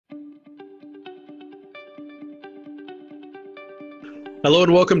Hello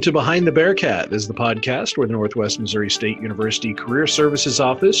and welcome to Behind the Bearcat. This is the podcast where the Northwest Missouri State University Career Services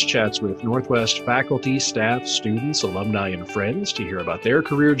Office chats with Northwest faculty, staff, students, alumni, and friends to hear about their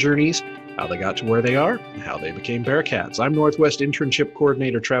career journeys, how they got to where they are, and how they became Bearcats. I'm Northwest Internship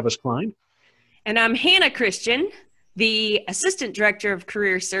Coordinator Travis Klein. And I'm Hannah Christian, the Assistant Director of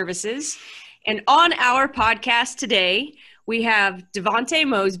Career Services. And on our podcast today, we have Devontae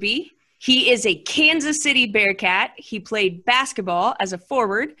Mosby. He is a Kansas City Bearcat. He played basketball as a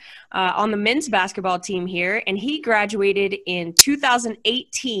forward on the men's basketball team here, and he graduated in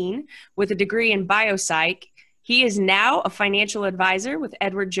 2018 with a degree in biopsych. He is now a financial advisor with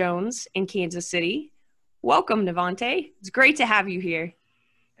Edward Jones in Kansas City. Welcome, Devontae. It's great to have you here.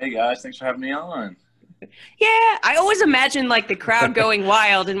 Hey, guys. Thanks for having me on. Yeah, I always imagine like the crowd going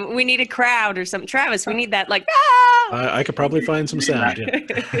wild, and we need a crowd or something. Travis, we need that like, ah! I could probably find some sound.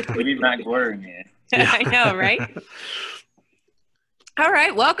 We need Matt Glore in here. Yeah. I know, right? All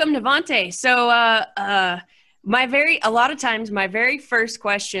right, welcome, Devontae. So a lot of times my very first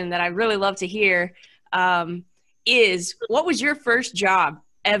question that I really love to hear is, what was your first job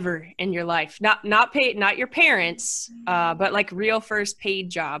ever in your life? Not paid, not your parents, but like real first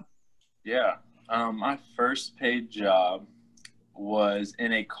paid job. Yeah. My first paid job was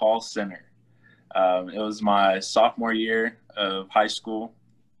in a call center. It was my sophomore year of high school,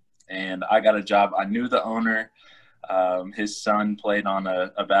 and I got a job. I knew the owner. His son played on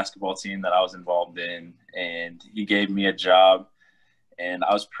a basketball team that I was involved in, and he gave me a job, and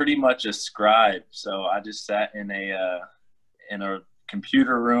I was pretty much a scribe. So I just sat in a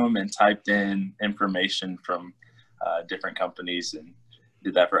computer room and typed in information from different companies and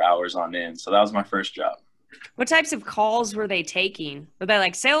did that for hours on end. So that was my first job. What types of calls were they taking? Were they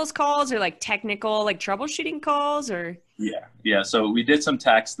like sales calls or like technical, like troubleshooting calls or? Yeah. So we did some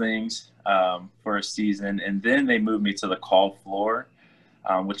tax things for a season, and then they moved me to the call floor,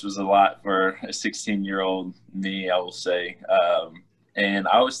 which was a lot for a 16-year-old me, I will say. And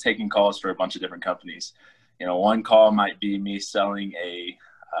I was taking calls for a bunch of different companies. You know, one call might be me selling an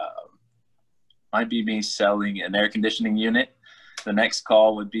air conditioning unit. The next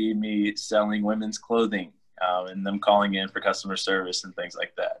call would be me selling women's clothing and them calling in for customer service and things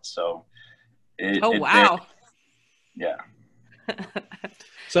like that. So, wow. Yeah.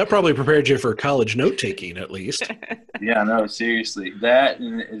 So that probably prepared you for college note-taking, at least. Yeah, no, seriously. That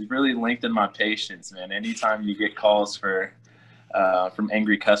has really lengthened my patience, man. Anytime you get calls from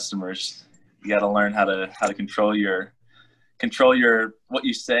angry customers, you got to learn how to control your what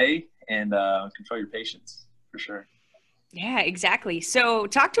you say and control your patience, for sure. Yeah, exactly. So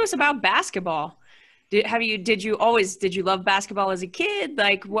talk to us about basketball. Did you love basketball as a kid?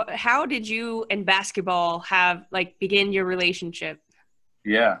 Like how did you and basketball begin your relationship?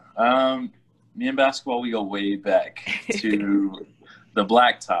 Yeah. Me and basketball, we go way back to the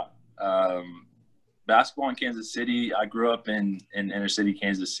blacktop. Basketball in Kansas City, I grew up in inner city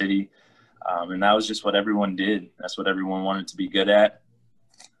Kansas City. And that was just what everyone did. That's what everyone wanted to be good at.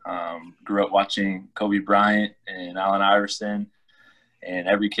 Grew up watching Kobe Bryant and Allen Iverson, and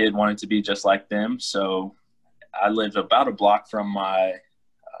every kid wanted to be just like them. So I lived about a block from my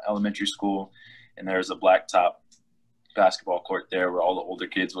elementary school, and there was a blacktop basketball court there where all the older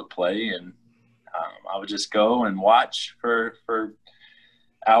kids would play. And I would just go and watch for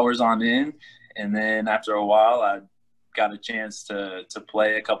hours on end. And then after a while, I got a chance to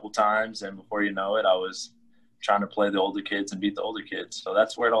play a couple times. And before you know it, I was trying to play the older kids and beat the older kids. So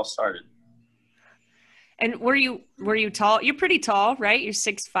that's where it all started. And were you tall? You're pretty tall, right? You're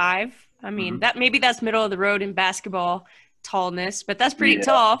 6'5". I mean, that's middle of the road in basketball tallness, but that's pretty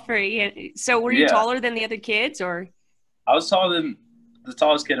tall for you. So were you taller than the other kids, or? I was taller than the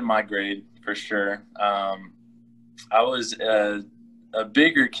tallest kid in my grade, for sure. I was a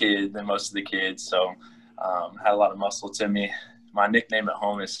bigger kid than most of the kids, so had a lot of muscle to me. My nickname at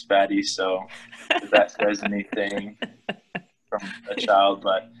home is Fatty, so if that says anything from a child.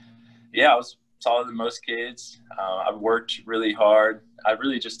 But, yeah, I was taller than most kids. I've worked really hard. I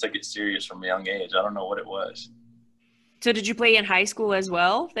really just took it serious from a young age. I don't know what it was. So did you play in high school as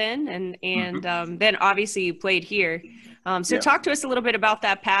well then? And then obviously you played here. Talk to us a little bit about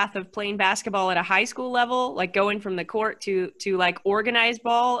that path of playing basketball at a high school level, like going from the court to like organized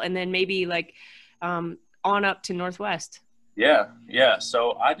ball, and then maybe like on up to Northwest. Yeah.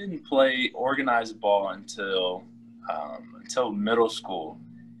 So I didn't play organized ball until middle school.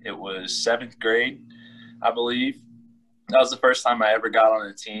 It was 7th grade, I believe. That was the first time I ever got on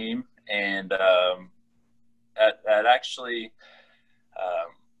a team, and that actually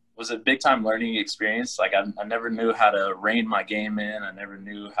was a big time learning experience. Like I never knew how to rein my game in. I never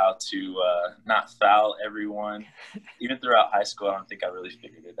knew how to not foul everyone. Even throughout high school, I don't think I really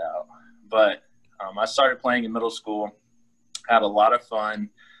figured it out. But I started playing in middle school, had a lot of fun.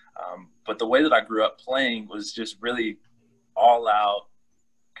 But the way that I grew up playing was just really all out,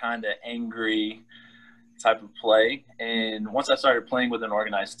 kind of angry type of play. And once I started playing with an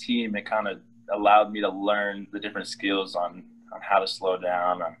organized team, it kind of allowed me to learn the different skills on how to slow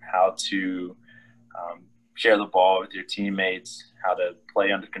down, on how to share the ball with your teammates, how to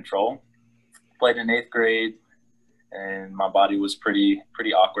play under control. Played in 8th grade, and my body was pretty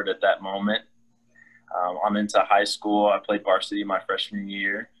awkward at that moment. I'm into high school. I played varsity my freshman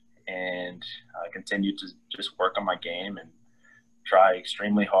year, and I continued to just work on my game and try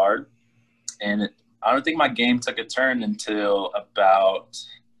extremely hard. And I don't think my game took a turn until about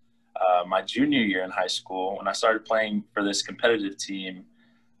my junior year in high school, when I started playing for this competitive team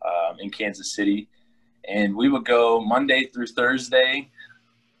in Kansas City. And we would go Monday through Thursday.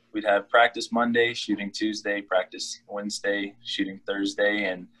 We'd have practice Monday, shooting Tuesday, practice Wednesday, shooting Thursday,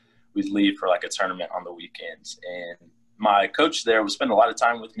 and we'd leave for like a tournament on the weekends. And my coach there would spend a lot of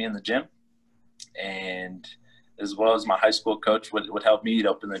time with me in the gym, and as well as my high school coach would help me to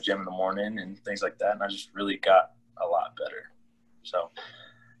open the gym in the morning and things like that. And I just really got a lot better. So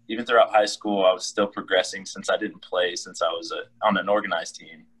even throughout high school, I was still progressing since I didn't play, since I was on an organized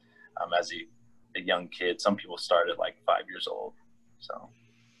team as a young kid. Some people started like 5 years old. So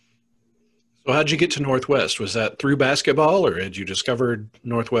how'd you get to Northwest? Was that through basketball, or had you discovered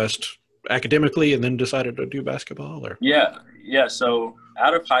Northwest academically and then decided to do basketball? Or Yeah. So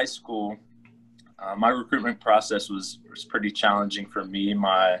out of high school, my recruitment process was pretty challenging for me.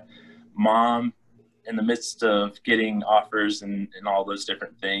 My mom, in the midst of getting offers and all those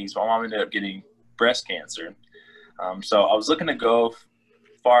different things, my mom ended up getting breast cancer. So I was looking to go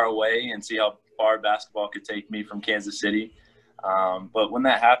far away and see how far basketball could take me from Kansas City. But when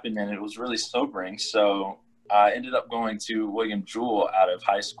that happened, and it was really sobering, so I ended up going to William Jewell out of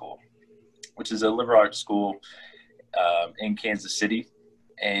high school, which is a liberal arts school in Kansas City.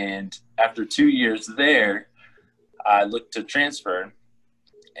 And after 2 years there, I looked to transfer,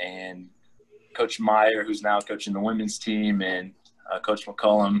 and Coach Meyer, who's now coaching the women's team, and Coach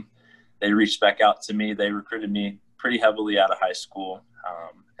McCollum, they reached back out to me. They recruited me pretty heavily out of high school,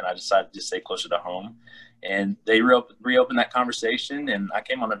 and I decided to stay closer to home. And they reopened that conversation, and I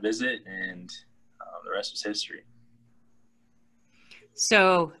came on a visit, and the rest was history.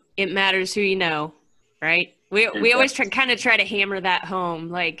 So it matters who you know, right? We always try to hammer that home,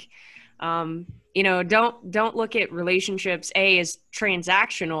 like, don't look at relationships as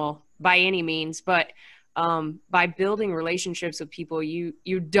transactional by any means, but by building relationships with people,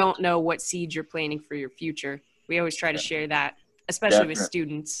 you don't know what seeds you're planting for your future. We always try to share that, especially with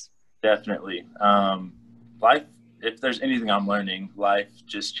students. Definitely. Life, if there's anything I'm learning, life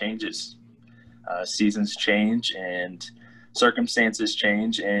just changes. Seasons change and circumstances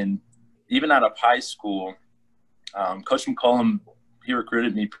change. And even out of high school, Coach McCollum, he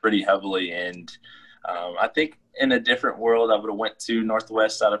recruited me pretty heavily. And I think in a different world, I would have went to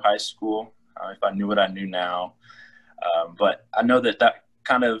Northwest out of high school if I knew what I knew now. But I know that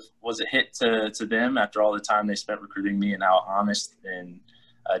kind of was a hit to them after all the time they spent recruiting me and how honest and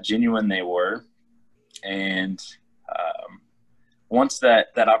genuine they were. And once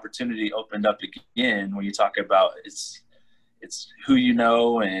that opportunity opened up again, when you talk about it's who you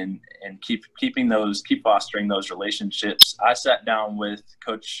know and keep fostering those relationships. I sat down with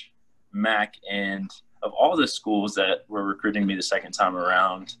Coach Mack, and of all the schools that were recruiting me the second time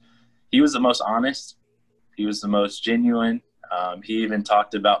around, he was the most honest. He was the most genuine. He even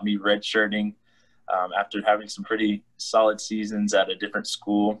talked about me redshirting after having some pretty solid seasons at a different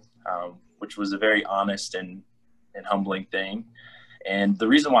school, which was a very honest and humbling thing. And the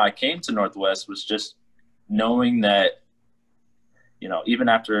reason why I came to Northwest was just knowing that, even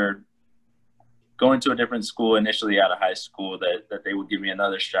after going to a different school initially out of high school, that they would give me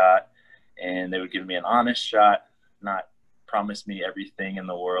another shot, and they would give me an honest shot, not promise me everything in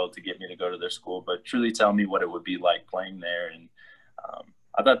the world to get me to go to their school, but truly tell me what it would be like playing there. And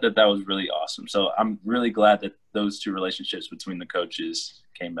I thought that was really awesome. So I'm really glad that those two relationships between the coaches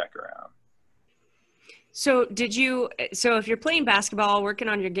came back around. So if you're playing basketball, working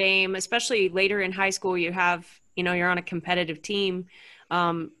on your game, especially later in high school, you're on a competitive team.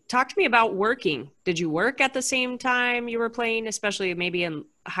 Talk to me about working. Did you work at the same time you were playing, especially maybe in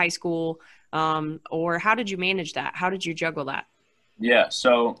high school? Or how did you manage that? How did you juggle that? Yeah.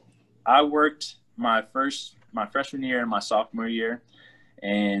 So I worked my freshman year and my sophomore year,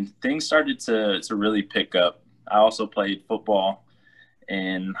 and things started to really pick up. I also played football,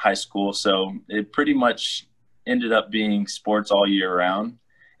 in high school. So it pretty much ended up being sports all year round.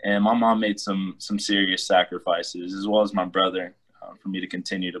 And my mom made some serious sacrifices, as well as my brother, for me to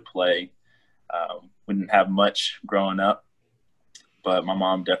continue to play. We didn't have much growing up, but my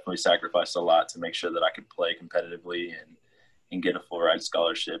mom definitely sacrificed a lot to make sure that I could play competitively and get a full ride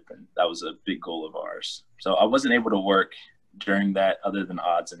scholarship. And that was a big goal of ours. So I wasn't able to work during that other than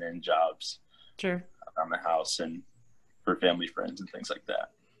odds and end jobs. Sure. Around the house and for family, friends, and things like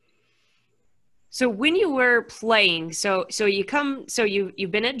that. So when you were playing,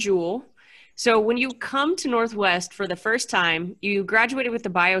 you've been at Jewel. So when you come to Northwest for the first time, you graduated with the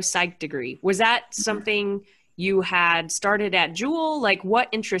biopsych degree. Was that something you had started at Jewel? Like, what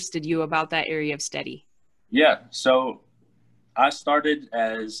interested you about that area of study? Yeah, so I started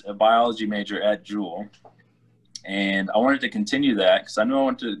as a biology major at Jewel, and I wanted to continue that because I knew I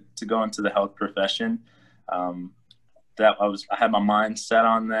wanted to go into the health profession. I had my mind set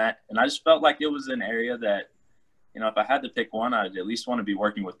on that, and I just felt like it was an area that, if I had to pick one, I'd at least want to be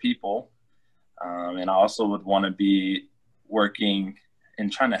working with people, and I also would want to be working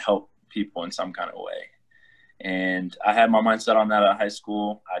and trying to help people in some kind of way. And I had my mind set on that at high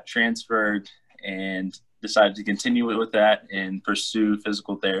school. I transferred and decided to continue with that and pursue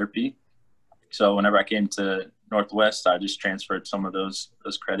physical therapy. So whenever I came to Northwest, I just transferred some of those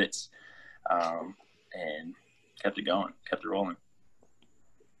credits and kept it going, kept it rolling.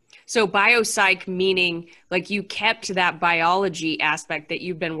 So biopsych meaning like you kept that biology aspect that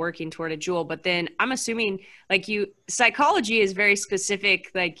you've been working toward at Jewel, but then I'm assuming like psychology is very specific,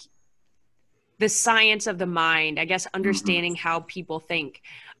 like the science of the mind, I guess, understanding how people think.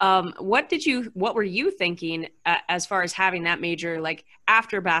 What were you thinking as far as having that major, like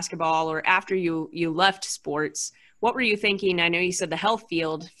after basketball or after you left sports? What were you thinking? I know you said the health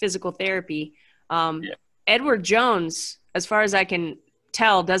field, physical therapy. Edward Jones, as far as I can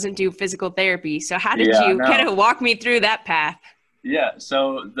tell, doesn't do physical therapy. So how did you kind of walk me through that path? Yeah.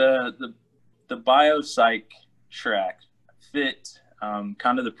 So the biopsych track fit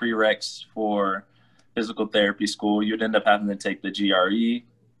kind of the prereqs for physical therapy school. You'd end up having to take the GRE,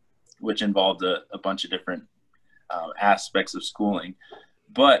 which involved a bunch of different aspects of schooling.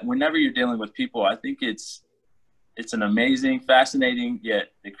 But whenever you're dealing with people, I think it's an amazing, fascinating,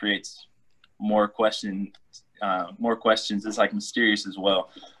 yet it creates more questions. It's like mysterious as well.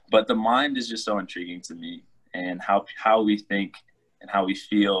 But the mind is just so intriguing to me, and how we think and how we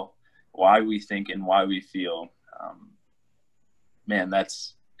feel, why we think and why we feel.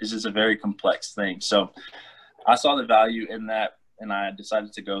 It's just a very complex thing. So I saw the value in that, and I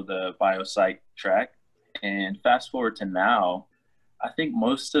decided to go the biopsych track. And fast forward to now, I think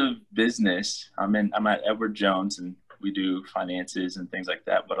most of business, I'm at Edward Jones, and we do finances and things like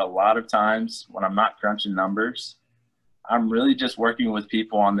that. But a lot of times when I'm not crunching numbers, I'm really just working with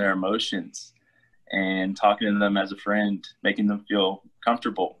people on their emotions and talking to them as a friend, making them feel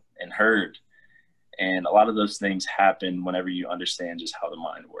comfortable and heard. And a lot of those things happen whenever you understand just how the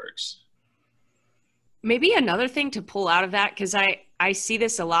mind works. Maybe another thing to pull out of that, because I see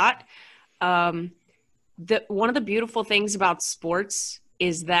this a lot. One of the beautiful things about sports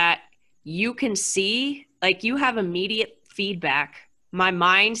is that you can see, like, you have immediate feedback. My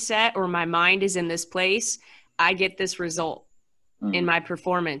mindset or my mind is in this place. I get this result in my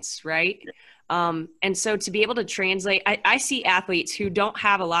performance, right? And so to be able to translate, I see athletes who don't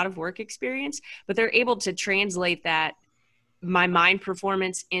have a lot of work experience, but they're able to translate that my mind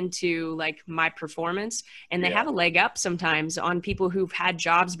performance into like my performance. And they have a leg up sometimes on people who've had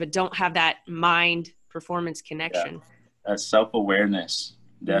jobs, but don't have that mind performance connection. Yeah. That's self-awareness,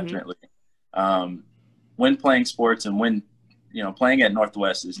 definitely. When playing sports and when, playing at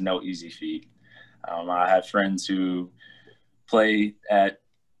Northwest is no easy feat. I have friends who play at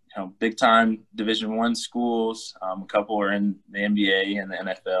big time Division I schools. A couple are in the NBA and the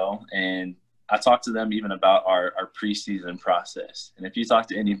NFL, and I talk to them even about our preseason process. And if you talk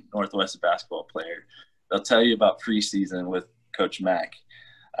to any Northwest basketball player, they'll tell you about preseason with Coach Mack.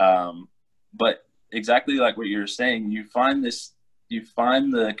 But exactly like what you're saying, you find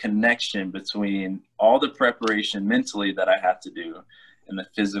the connection between all the preparation mentally that I have to do and the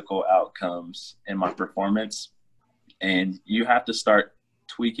physical outcomes in my performance. And you have to start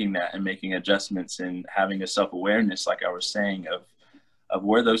tweaking that and making adjustments and having a self-awareness, like I was saying, of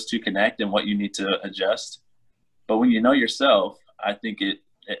where those two connect and what you need to adjust. But when you know yourself, I think it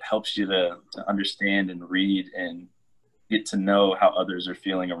helps you to understand and read and get to know how others are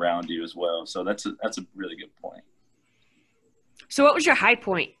feeling around you as well. So that's a really good point. So what was your high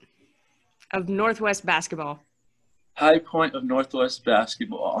point of Northwest basketball? High point of Northwest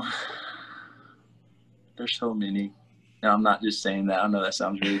basketball. There's so many. And I'm not just saying that. I know that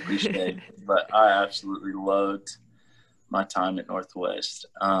sounds really cliche, but I absolutely loved my time at Northwest.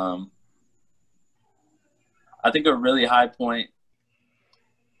 I think a really high point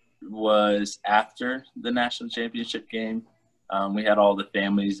was after the national championship game. We had all the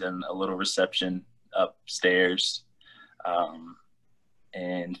families and a little reception upstairs,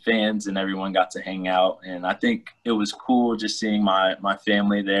 and fans and everyone got to hang out. And I think it was cool just seeing my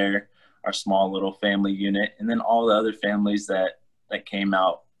family there, our small little family unit, and then all the other families that came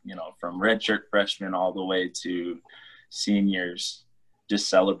out, you know, from redshirt freshmen all the way to seniors, just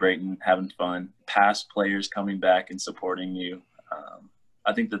celebrating, having fun, past players coming back and supporting you.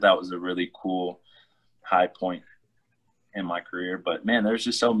 I think that was a really cool high point in my career. But man, there's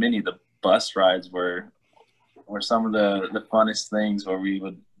just so many. The bus rides were some of the funnest things, where we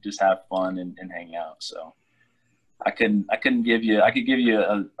would just have fun and hang out. So I could give you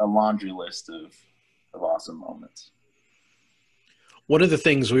a laundry list of awesome moments. One of the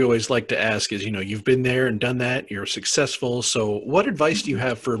things we always like to ask is, you know, you've been there and done that, you're successful. So what advice do you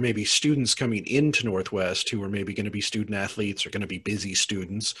have for maybe students coming into Northwest who are maybe going to be student athletes or going to be busy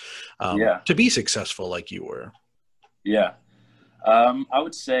students, to be successful like you were? Yeah. I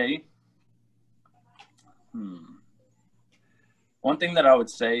would say, one thing that I would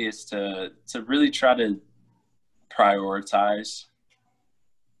say is to really try to prioritize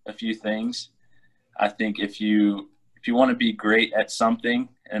a few things. I think if you want to be great at something,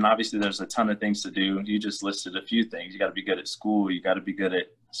 and obviously there's a ton of things to do, you just listed a few things. You got to be good at school. You got to be good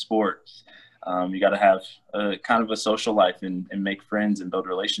at sports. You got to have a kind of a social life and make friends and build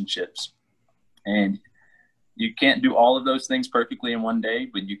relationships. And you can't do all of those things perfectly in one day,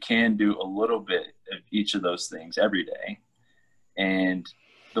 but you can do a little bit of each of those things every day. And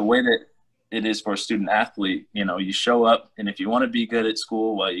the way that it is for a student athlete, you know, you show up, and if you want to be good at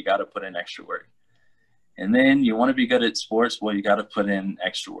school, well, you got to put in extra work. And then you want to be good at sports, well, you got to put in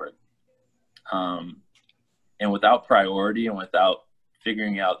extra work. And without priority and without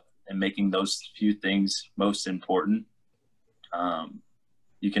figuring out and making those few things most important,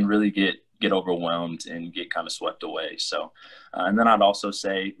 you can really get overwhelmed and get kind of swept away. So, and then I'd also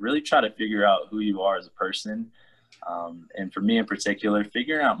say, really try to figure out who you are as a person. And for me in particular,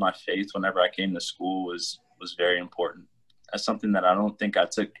 figuring out my faith whenever I came to school was very important. That's something that I don't think I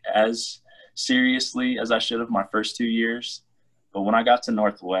took as seriously as I should have my first 2 years. But when I got to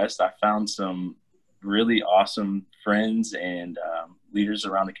Northwest, I found some really awesome friends and leaders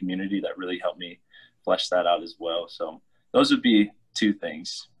around the community that really helped me flesh that out as well. So those would be two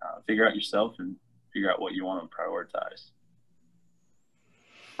things. Figure out yourself and figure out what you want to prioritize.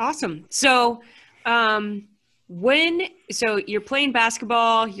 Awesome. So so you're playing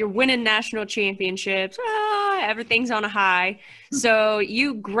basketball, you're winning national championships, everything's on a high. So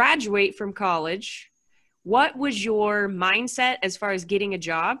you graduate from college. What was your mindset as far as getting a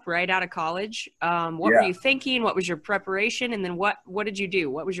job right out of college? What were you thinking? What was your preparation? And then what did you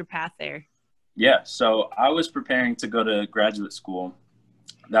do? What was your path there? Yeah, so I was preparing to go to graduate school.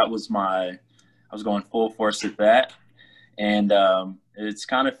 I was going full force at that. And it's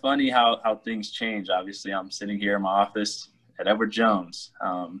kind of funny how things change. Obviously, I'm sitting here in my office at Edward Jones,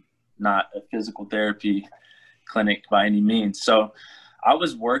 not a physical therapy clinic by any means. So I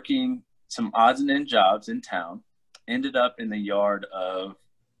was working some odds and end jobs in town, ended up in the yard of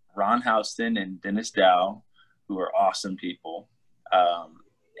Ron Houston and Dennis Dow, who are awesome people.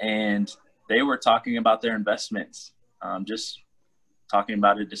 And they were talking about their investments, just talking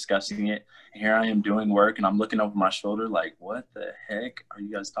about it, discussing it. And here I am doing work, and I'm looking over my shoulder like, what the heck are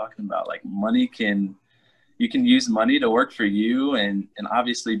you guys talking about? Like, you can use money to work for you and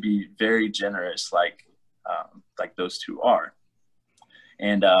obviously be very generous like those two are.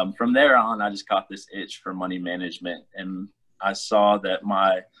 And from there on, I just caught this itch for money management. And I saw that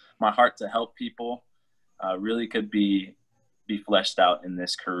my heart to help people really could be fleshed out in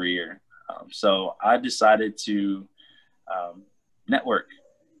this career. So I decided to network,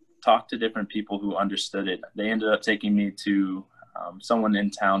 talk to different people who understood it. They ended up taking me to someone in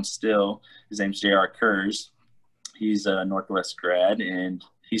town still. His name's J.R. Kurz. He's a Northwest grad, and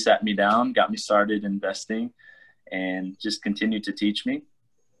he sat me down, got me started investing, and just continued to teach me.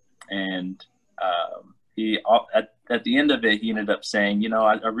 And he, at the end of it, he ended up saying, you know,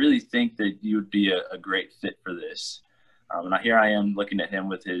 I really think that you would be a great fit for this. And here I am looking at him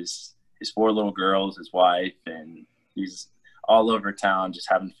with his 4 little girls, his wife, and he's all over town just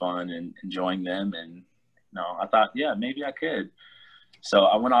having fun and enjoying them. And, you know, I thought, yeah, maybe I could. So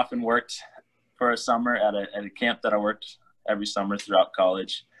I went off and worked for a summer at a camp that I worked every summer throughout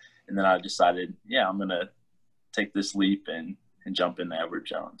college. And then I decided, yeah, I'm going to take this leap and jump into Edward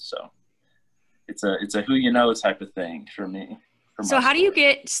Jones. So it's a who you know type of thing for me. So how do you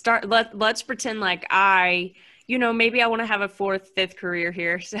let's pretend like maybe I want to have a fourth, fifth career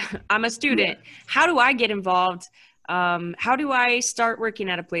here. So I'm a student. Yeah. How do I get involved? How do I start working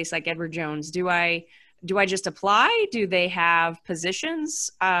at a place like Edward Jones? Do I just apply? Do they have positions?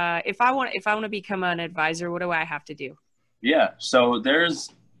 If I want to become an advisor, what do I have to do? Yeah. So there's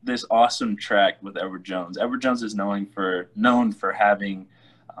this awesome track with Edward Jones. Edward Jones is known for having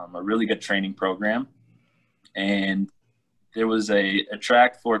a really good training program. And there was a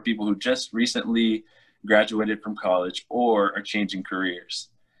track for people who just recently graduated from college or are changing careers.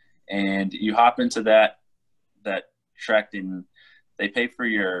 And you hop into that track, and they pay for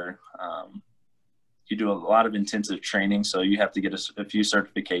your you do a lot of intensive training. So you have to get a few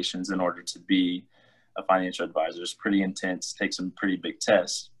certifications in order to be a financial advisor. It's pretty intense, take some pretty big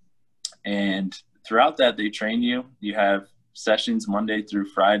tests. And throughout that, they train you. You have sessions Monday through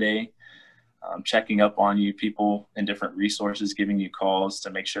Friday, checking up on you, people and different resources giving you calls to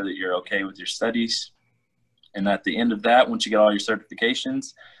make sure that you're okay with your studies. And at the end of that, once you get all your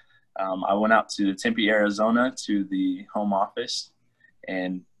certifications, I went out to Tempe, Arizona, to the home office,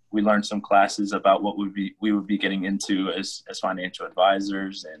 and we learned some classes about what we would be getting into as financial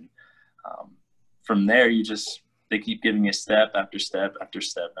advisors. And from there, they keep giving you step after step after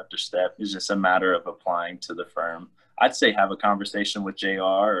step after step. It's just a matter of applying to the firm. I'd say have a conversation with JR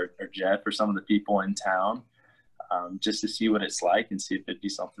or Jeff or some of the people in town, just to see what it's like and see if it'd be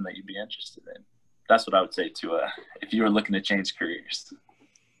something that you'd be interested in. That's what I would say if you were looking to change careers.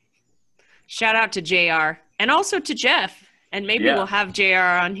 Shout out to JR and also to Jeff. And maybe we'll have JR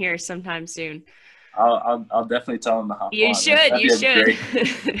on here sometime soon. I'll definitely tell him to hop on. You should.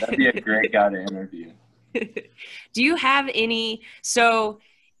 That'd be a great guy to interview. Do you have so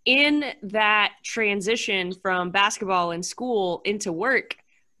in that transition from basketball and school into work,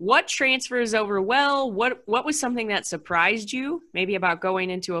 what transfers over well? What was something that surprised you, maybe about going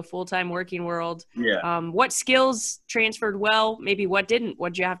into a full-time working world? Yeah. What skills transferred well? Maybe what didn't?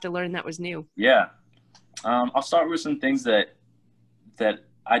 What'd you have to learn that was new? Yeah. I'll start with some things that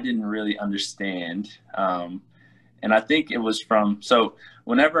I didn't really understand. And I think it was so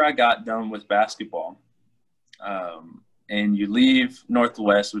whenever I got done with basketball, and you leave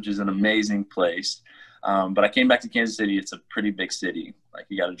Northwest, which is an amazing place. But I came back to Kansas City. It's a pretty big city. Like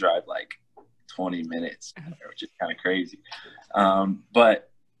you got to drive like 20 minutes, which is kind of crazy.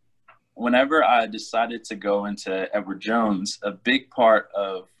 But whenever I decided to go into Edward Jones, a big part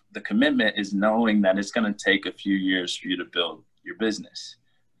of the commitment is knowing that it's going to take a few years for you to build your business.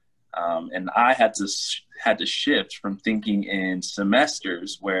 And I had to shift from thinking in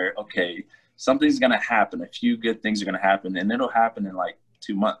semesters where, okay, something's going to happen. A few good things are going to happen, and it'll happen in like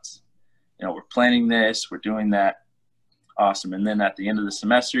 2 months. We're planning this, we're doing that. Awesome. And then at the end of the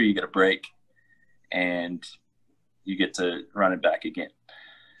semester, you get a break and you get to run it back again.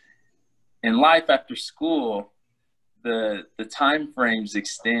 In life after school, the time frames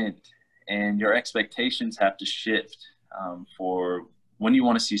extend and your expectations have to shift for when you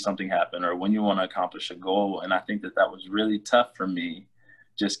want to see something happen or when you want to accomplish a goal. And I think that was really tough for me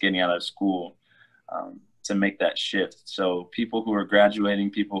just getting out of school to make that shift. So people who are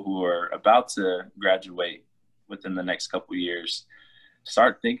graduating, people who are about to graduate within the next couple of years,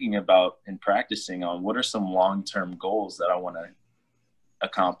 start thinking about and practicing on what are some long-term goals that I want to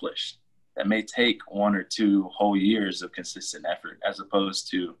accomplish that may take 1 or 2 whole years of consistent effort as opposed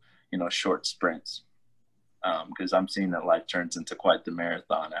to, short sprints. Because I'm seeing that life turns into quite the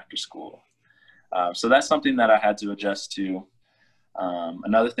marathon after school. So that's something that I had to adjust to.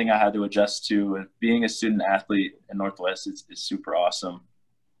 Another thing I had to adjust to, being a student athlete in Northwest is super awesome.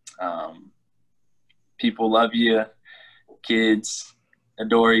 People love you, kids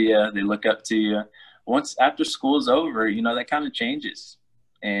adore you, they look up to you. Once after school's over, that kind of changes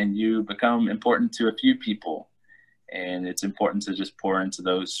and you become important to a few people. And it's important to just pour into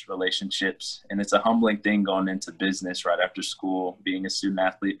those relationships. And it's a humbling thing going into business right after school, being a student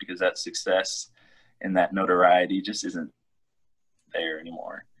athlete, because that success and that notoriety just isn't there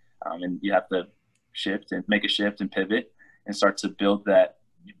anymore. And you have to shift and make a shift and pivot and start to build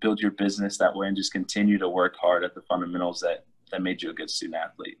your business that way and just continue to work hard at the fundamentals that made you a good student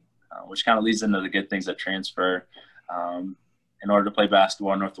athlete, which kind of leads into the good things that transfer. In order to play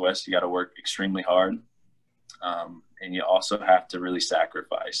basketball in Northwest, you got to work extremely hard. And you also have to really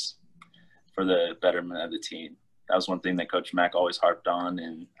sacrifice for the betterment of the team. That was one thing that Coach Mack always harped on,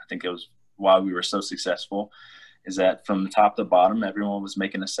 and I think it was why we were so successful, is that from the top to bottom, everyone was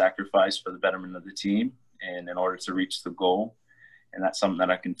making a sacrifice for the betterment of the team and in order to reach the goal. And that's something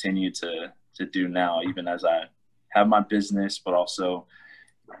that I continue to do now, even as I have my business, but also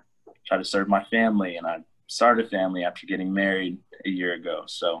try to serve my family. And I started a family after getting married a year ago.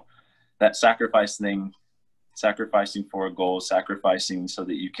 So that sacrificing for a goal, sacrificing so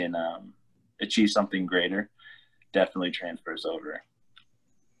that you can achieve something greater, definitely transfers over.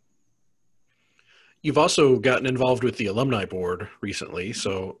 You've also gotten involved with the alumni board recently.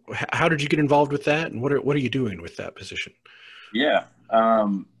 So how did you get involved with that, and what are you doing with that position? Yeah,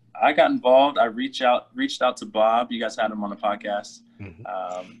 I got involved. I reached out to Bob. You guys had him on the podcast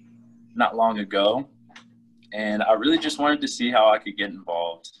not long ago, and I really just wanted to see how I could get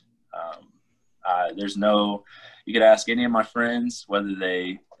involved. You could ask any of my friends whether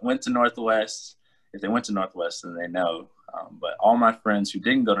they went to Northwest. If they went to Northwest, then they know. But all my friends who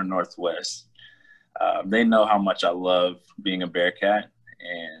didn't go to Northwest, they know how much I love being a Bearcat,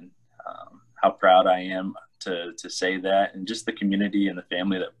 and how proud I am to say that, and just the community and the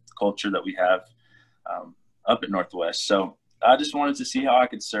family, that culture that we have up at Northwest. So I just wanted to see how I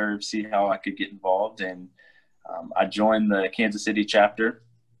could serve, see how I could get involved. And I joined the Kansas City chapter.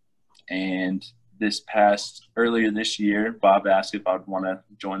 And earlier this year, Bob asked if I'd want to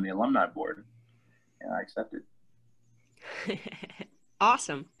join the alumni board, and I accepted.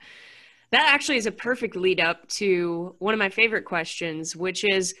 Awesome. That actually is a perfect lead up to one of my favorite questions, which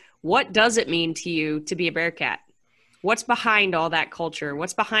is, what does it mean to you to be a Bearcat? What's behind all that culture?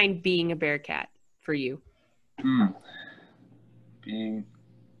 What's behind being a Bearcat for you?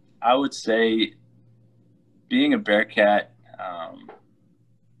 I would say being a Bearcat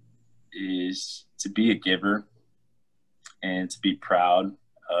is to be a giver and to be proud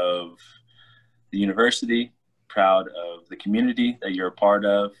of the university, proud of the community that you're a part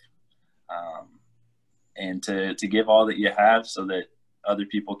of, and to give all that you have so that other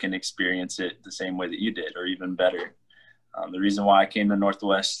people can experience it the same way that you did, or even better. The reason why I came to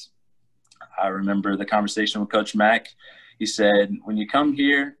Northwest, I remember the conversation with Coach Mack. He said, when you come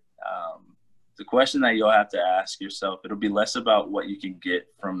here, the question that you'll have to ask yourself, it'll be less about what you can get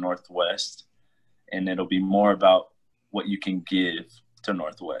from Northwest, and it'll be more about what you can give to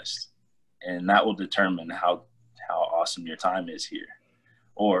Northwest. And that will determine how awesome your time is here,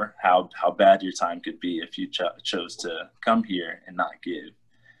 or how bad your time could be if you chose to come here and not give.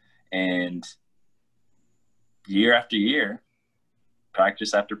 And year after year,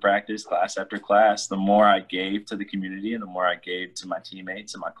 practice after practice, class after class, the more I gave to the community and the more I gave to my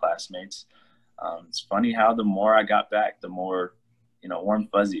teammates and my classmates, it's funny how the more I got back, the more, warm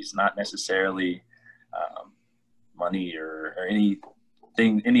fuzzies, not necessarily money or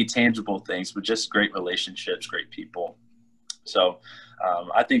anything, any tangible things, but just great relationships, great people. So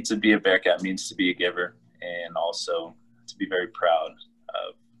I think to be a Bearcat means to be a giver, and also to be very proud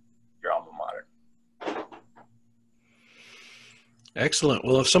of your alma mater. Excellent.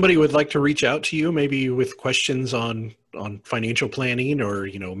 Well, if somebody would like to reach out to you, maybe with questions on financial planning or,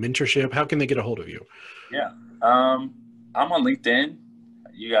 mentorship, how can they get a hold of you? Yeah. I'm on LinkedIn.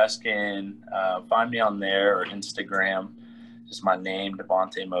 You guys can find me on there, or Instagram, just my name,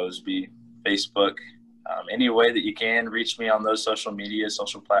 Devontae Mosby. Facebook, any way that you can reach me on those social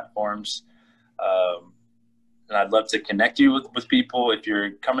platforms. And I'd love to connect you with people. If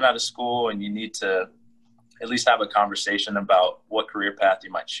you're coming out of school and you need to at least have a conversation about what career path you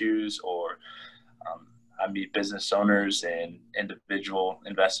might choose, or I meet business owners and individual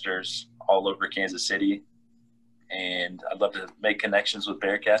investors all over Kansas City, and I'd love to make connections with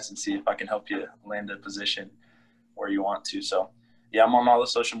Bearcats and see if I can help you land a position where you want to. So yeah, I'm on all the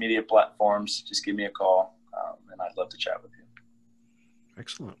social media platforms. Just give me a call, and I'd love to chat with you.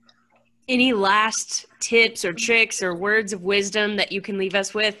 Excellent. Any last tips or tricks or words of wisdom that you can leave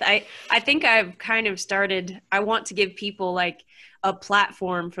us with? I think I've kind of I want to give people like a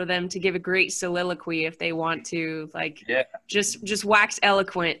platform for them to give a great soliloquy if they want to, just wax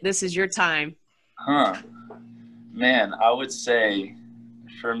eloquent. This is your time. Man, I would say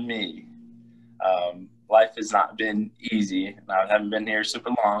for me, life has not been easy. I haven't been here super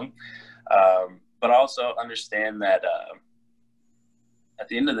long, but also understand that at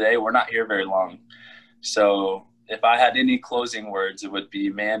the end of the day, we're not here very long. So if I had any closing words, it would be,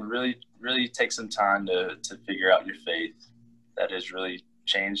 man, really, really take some time to figure out your faith. That has really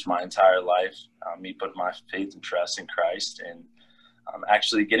changed my entire life. Me putting my faith and trust in Christ, and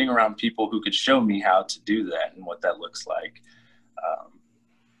actually getting around people who could show me how to do that and what that looks like.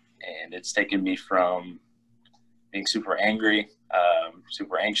 And it's taken me from being super angry,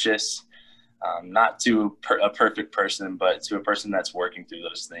 super anxious, not to a perfect person, but to a person that's working through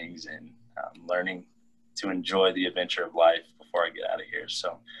those things and learning to enjoy the adventure of life before I get out of here.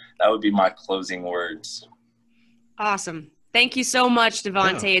 So that would be my closing words. Awesome. Thank you so much,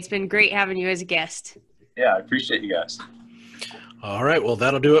 Devontae. Yeah. It's been great having you as a guest. Yeah, I appreciate you guys. All right, well,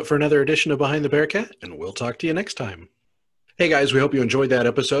 that'll do it for another edition of Behind the Bearcat, and we'll talk to you next time. Hey guys, we hope you enjoyed that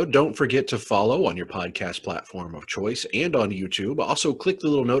episode. Don't forget to follow on your podcast platform of choice and on YouTube. Also, click the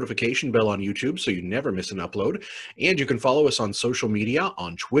little notification bell on YouTube so you never miss an upload. And you can follow us on social media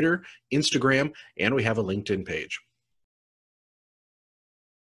on Twitter, Instagram, and we have a LinkedIn page.